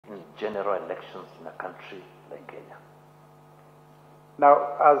general elections in a country like Kenya?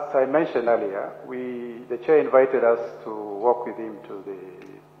 Now, as I mentioned earlier, the chair invited us to work with him to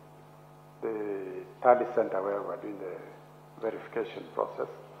the tally center where we were doing the verification process.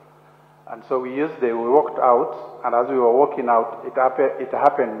 And so we walked out, and as we were walking out, it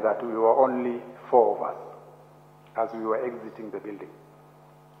happened that we were only 4 of us as we were exiting the building.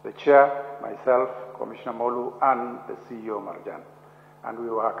 The chair, myself, Commissioner Molu, and the CEO, Marjan. And we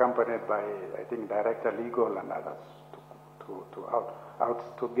were accompanied by, I think, Director Legal and others to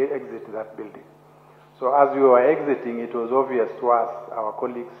exit that building. So as we were exiting, it was obvious to us, our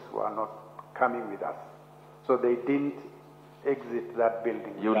colleagues were not coming with us. So they didn't exit that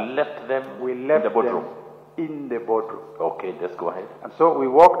building. You left them we left in the boardroom? In the boardroom. Okay, let's go ahead. And so we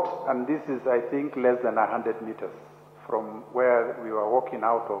walked, and this is, I think, less than 100 meters from where we were walking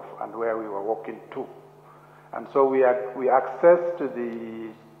out of and where we were walking to. And so we accessed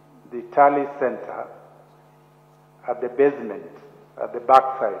the tally center at the basement, at the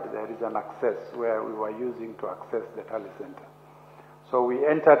back side. There is an access where we were using to access the tally center. So we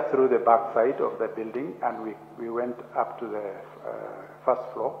entered through the back side of the building, and we went up to the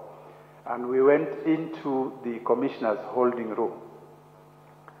first floor, and we went into the commissioner's holding room.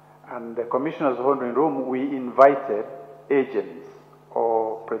 And the commissioner's holding room, we invited agents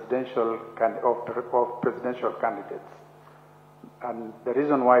or presidential candidates. And the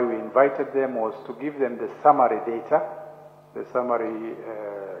reason why we invited them was to give them the summary data, the summary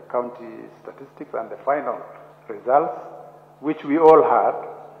county statistics and the final results, which we all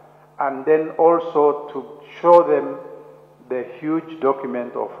had, and then also to show them the huge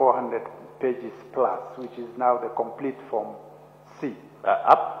document of 400 pages plus, which is now the complete Form C.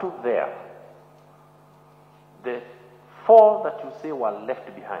 Up to there, the 4 that you say were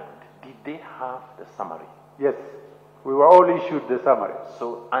left behind, did they have the summary? Yes, we were all issued the summary.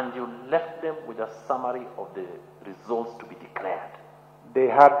 So, and you left them with a summary of the results to be declared? They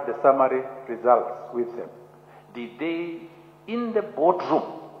had the summary results with them. Did they, in the boardroom,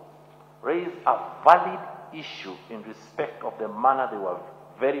 raise a valid issue in respect of the manner they were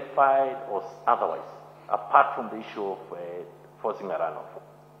verified or otherwise, apart from the issue of forcing a runoff?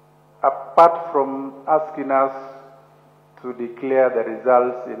 Apart from asking us to declare the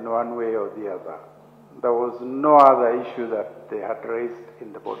results in one way or the other, there was no other issue that they had raised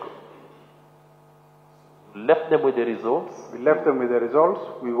in the boardroom. Left them with the results? We left them with the results.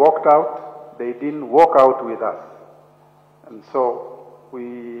 We walked out. They didn't walk out with us. And so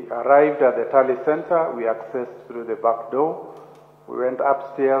we arrived at the tally center. We accessed through the back door. We went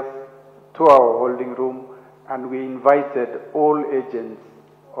upstairs to our holding room, and we invited all agents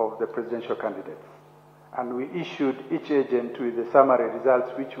of the presidential candidates. And we issued each agent with the summary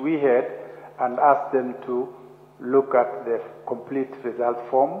results which we had, and asked them to look at the complete result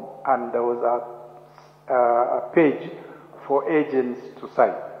form, and there was a page for agents to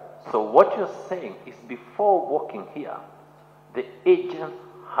sign. So what you're saying is before walking here, the agents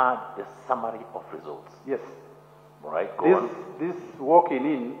had the summary of results? Yes. All right, go on. This walking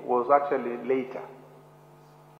in was actually later.